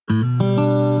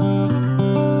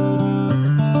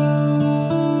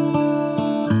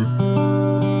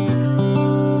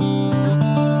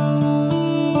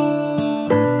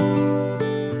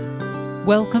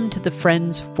to the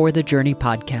Friends for the Journey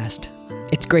podcast.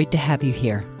 It's great to have you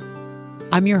here.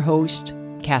 I'm your host,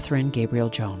 Catherine Gabriel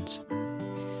Jones.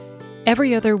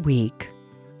 Every other week,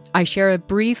 I share a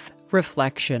brief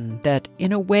reflection that,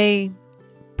 in a way,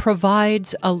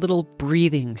 provides a little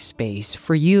breathing space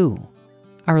for you,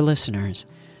 our listeners.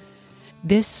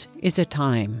 This is a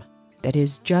time that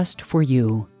is just for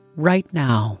you right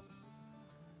now.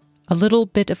 A little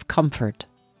bit of comfort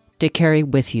to carry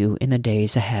with you in the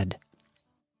days ahead.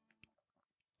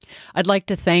 I'd like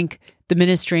to thank the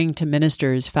Ministering to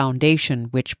Ministers Foundation,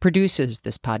 which produces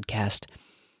this podcast.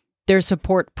 Their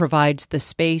support provides the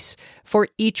space for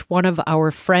each one of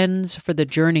our friends for the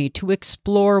journey to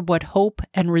explore what hope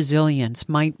and resilience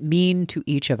might mean to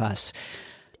each of us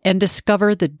and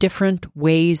discover the different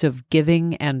ways of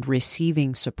giving and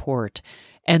receiving support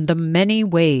and the many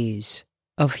ways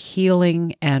of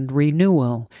healing and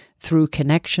renewal through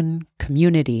connection,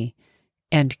 community,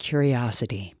 and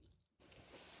curiosity.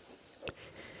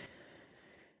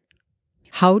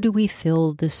 How do we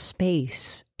fill the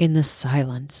space in the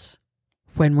silence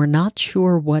when we're not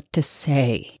sure what to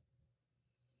say?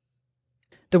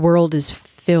 The world is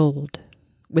filled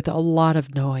with a lot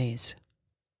of noise.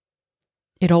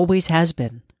 It always has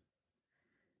been.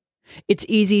 It's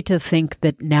easy to think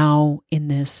that now, in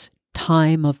this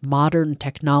time of modern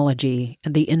technology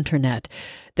and the internet,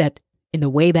 that in the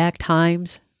way back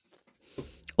times,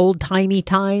 old-timey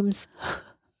times,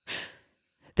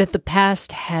 that the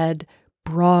past had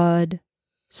broad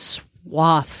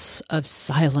swaths of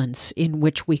silence in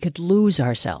which we could lose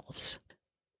ourselves.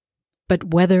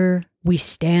 But whether we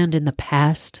stand in the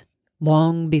past,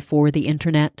 long before the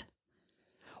internet,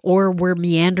 or we're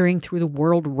meandering through the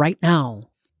world right now,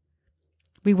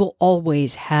 we will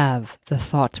always have the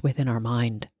thoughts within our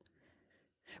mind.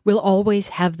 We'll always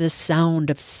have the sound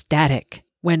of static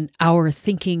when our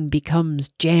thinking becomes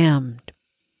jammed.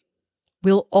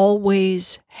 We'll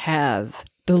always have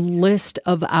the list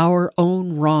of our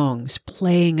own wrongs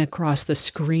playing across the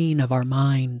screen of our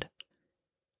mind.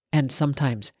 And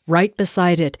sometimes, right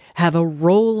beside it, have a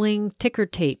rolling ticker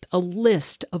tape, a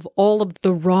list of all of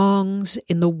the wrongs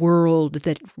in the world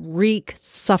that wreak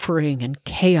suffering and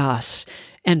chaos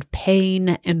and pain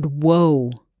and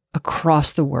woe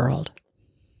across the world.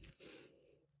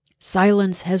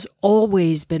 Silence has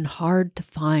always been hard to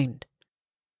find.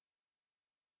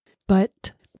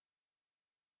 But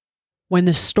when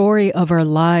the story of our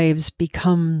lives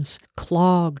becomes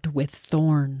clogged with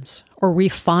thorns, or we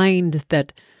find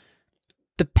that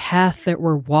the path that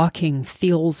we're walking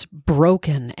feels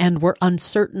broken and we're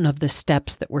uncertain of the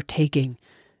steps that we're taking,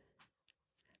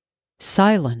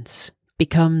 silence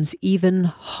becomes even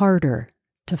harder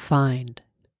to find.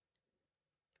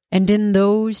 And in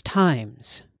those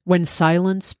times, when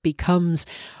silence becomes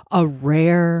a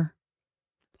rare,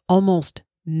 almost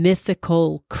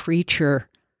mythical creature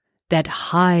that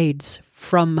hides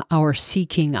from our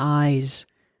seeking eyes,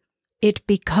 it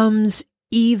becomes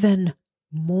even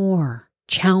more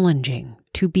challenging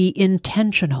to be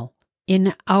intentional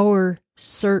in our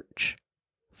search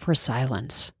for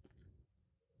silence.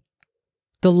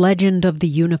 The legend of the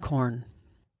unicorn,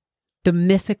 the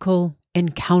mythical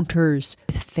encounters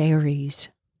with fairies,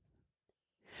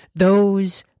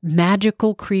 those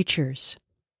magical creatures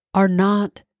are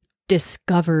not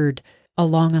discovered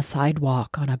along a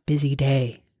sidewalk on a busy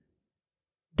day.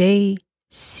 They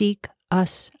seek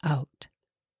us out.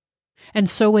 And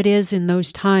so it is in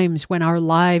those times when our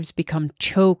lives become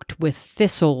choked with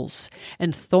thistles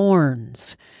and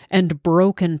thorns and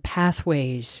broken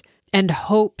pathways and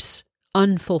hopes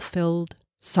unfulfilled,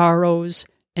 sorrows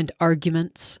and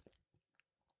arguments.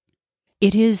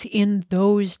 It is in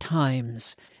those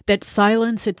times that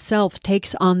silence itself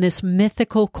takes on this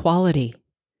mythical quality.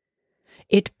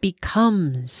 It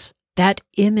becomes that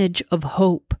image of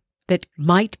hope that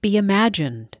might be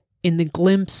imagined in the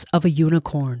glimpse of a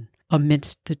unicorn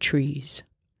amidst the trees.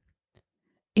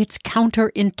 It's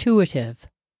counterintuitive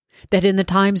that in the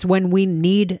times when we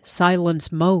need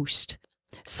silence most,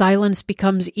 silence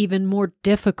becomes even more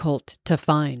difficult to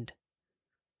find.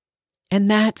 And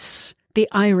that's the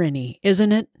irony,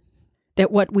 isn't it?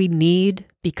 That what we need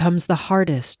becomes the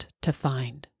hardest to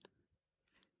find.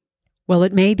 Well,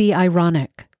 it may be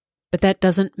ironic, but that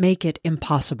doesn't make it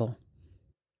impossible.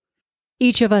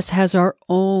 Each of us has our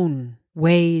own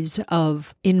ways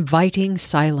of inviting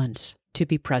silence to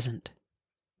be present.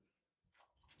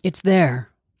 It's there.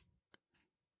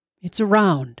 It's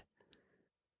around.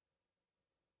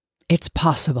 It's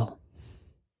possible.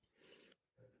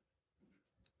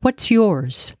 What's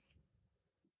yours?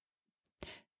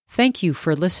 Thank you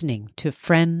for listening to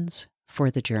Friends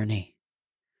for the Journey.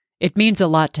 It means a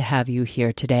lot to have you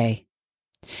here today.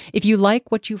 If you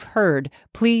like what you've heard,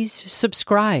 please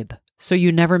subscribe so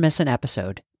you never miss an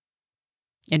episode.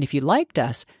 And if you liked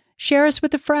us, share us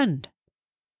with a friend.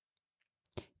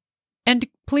 And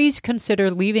please consider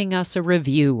leaving us a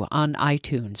review on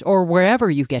iTunes or wherever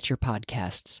you get your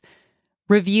podcasts.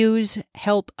 Reviews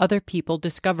help other people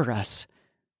discover us.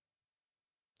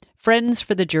 Friends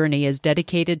for the Journey is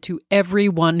dedicated to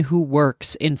everyone who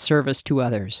works in service to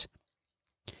others.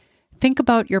 Think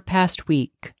about your past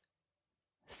week.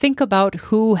 Think about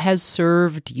who has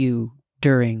served you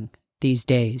during these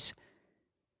days.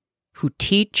 Who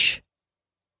teach,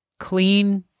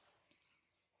 clean,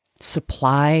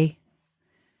 supply,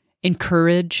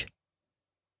 encourage.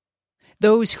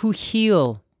 Those who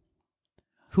heal,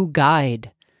 who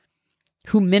guide,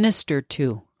 who minister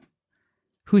to,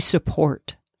 who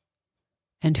support,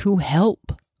 and who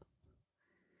help.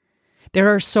 There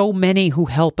are so many who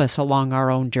help us along our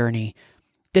own journey.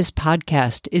 This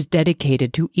podcast is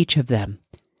dedicated to each of them,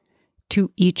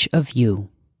 to each of you.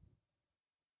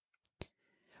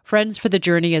 Friends for the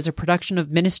Journey is a production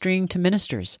of Ministering to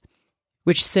Ministers,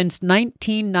 which since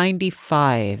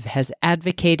 1995 has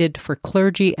advocated for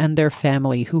clergy and their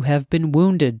family who have been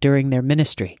wounded during their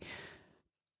ministry.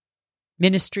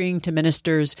 Ministering to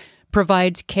Ministers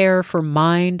provides care for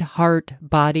mind, heart,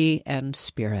 body, and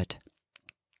spirit.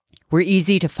 We're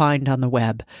easy to find on the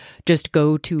web. Just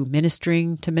go to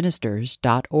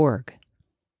ministeringtoministers.org.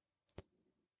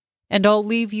 And I'll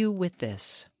leave you with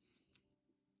this.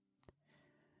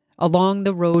 Along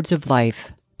the roads of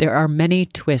life, there are many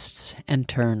twists and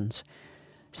turns.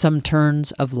 Some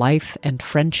turns of life and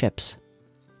friendships.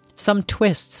 Some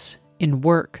twists in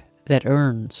work that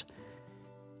earns.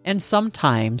 And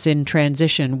sometimes in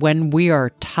transition when we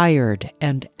are tired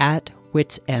and at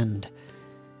wit's end.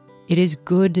 It is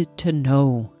good to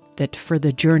know that for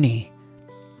the journey,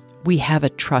 we have a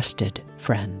trusted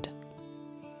friend.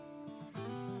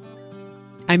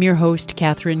 I'm your host,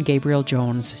 Catherine Gabriel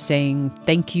Jones, saying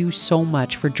thank you so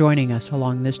much for joining us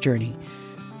along this journey.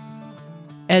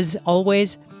 As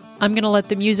always, I'm going to let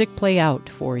the music play out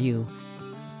for you.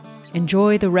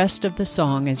 Enjoy the rest of the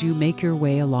song as you make your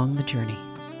way along the journey.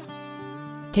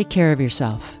 Take care of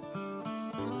yourself.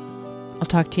 I'll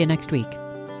talk to you next week.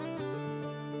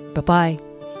 Bye-bye.